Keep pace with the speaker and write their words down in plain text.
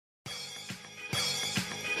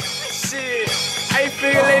Shit. I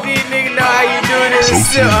figure let these niggas know how you doing this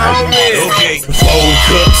shit, homie. Okay, 4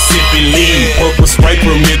 cups, sipping lean. Purple Sprite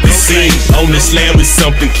permit the scene. On the slam with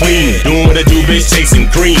something clean. Doing what I do, bitch,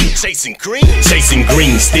 chasing green. Chasing green? Chasing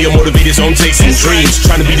green. Still motivated, so I'm chasing dreams.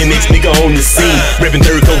 Trying to be the next nigga on the scene. Reppin'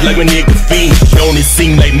 third coat like my nigga Fiend. Known it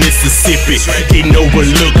seem like Mississippi. Getting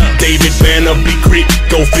overlooked. David Banner, big crit.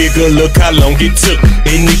 Go figure, look how long it took.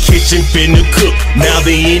 In the kitchen, finna cook. Now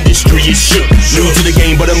the industry is shook. New to the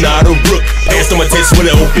game, but I'm not a rook. Passed on my test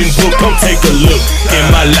with an open book. Come take a look in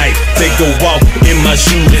my life. Take a walk in my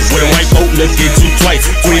shoes. With a white coat, look at you twice.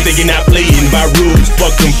 When you think you're not playing by rules.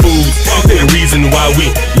 Fuck them fools. They're the reason why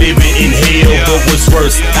we living in hell. But what's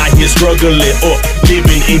worse, I here struggling or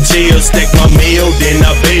living in jail. Stack my mail, then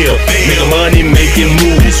I bail. Make money, making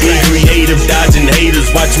moves. We creative, dodging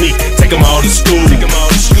haters. Watch me take them all to school.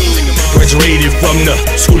 Graduated from the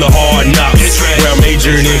school of hard knocks, where I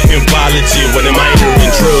majored in pimpology when I minored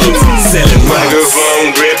in drugs. Selling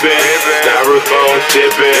microphone gripping, styrofoam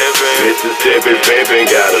sipping, Mississippi pimping,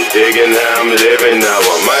 got them digging how I'm living. Now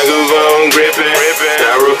I'm microphone gripping,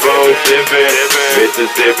 styrofoam sipping,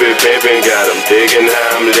 Mississippi pimping, got them digging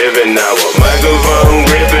how I'm living. Now I'm microphone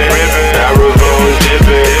gripping, styrofoam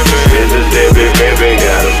sipping, Mississippi pimping,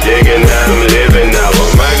 got them digging how I'm living. Now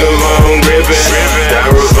I'm microphone gripping,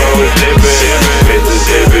 styrofoam sipping,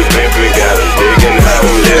 Mississippi pimping, got them digging how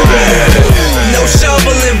I'm living. No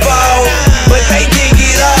shovel involved, but they dig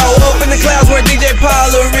it all. Up in the clouds where DJ Paul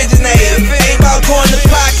originated. Ain't about corner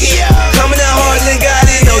pocket, coming out hard and got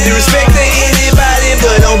it. No disrespect to anybody,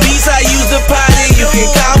 but on beats I use the potty. You can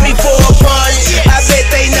call me for a party. I bet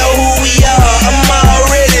they know who we are. I'm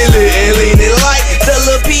already leaning like the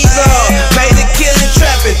little pizza. Made a killing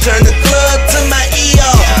trapping, turn the club to my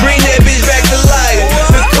ER. Bring that bitch back to life.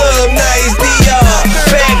 The club nice DR.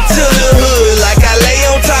 Back to the hood like I lay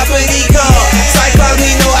on top of the car. Cyclops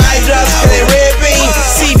need no eye drops, and that red bean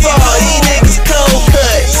C4. These niggas cold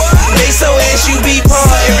cuts. They so SUV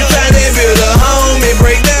part. Every time they build a home, it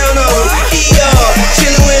break down on ER.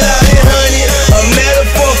 Chillin' without it, honey. A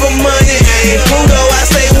metaphor for money. Ain't Pluto, I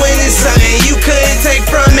say winning something you couldn't take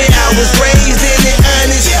from it. I was raised in it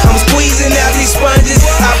honest. I'm squeezing out these sponges.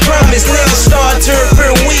 I promise niggas start to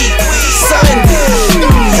appear weak Sunday.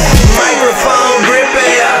 Microphone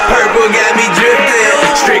gripping, purple got me drifting.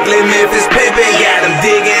 Strictly Memphis pimping, got them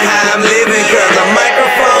digging how I'm living. Cause I'm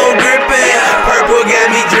microphone gripping, purple got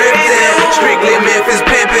me drifting. Strictly Memphis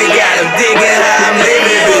pimping, got them digging how I'm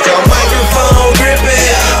living. Bitch, I'm microphone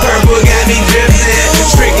gripping, purple got me drifting.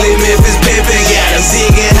 Strictly Memphis pimping, got them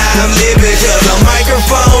digging how I'm living. Cause I'm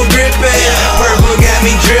microphone gripping, purple got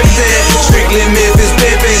me drifting. Strictly Memphis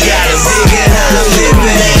pimping, got them digging how I'm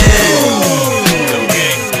living.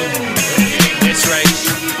 That's right.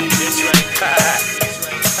 That's right.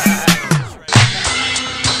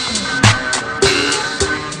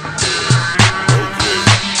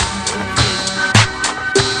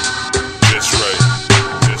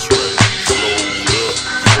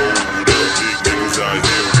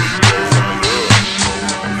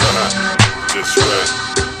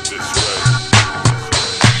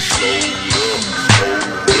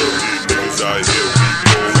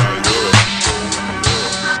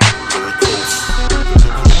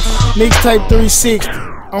 Mixtape 360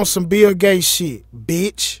 on some Bill Gates shit,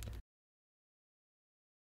 bitch.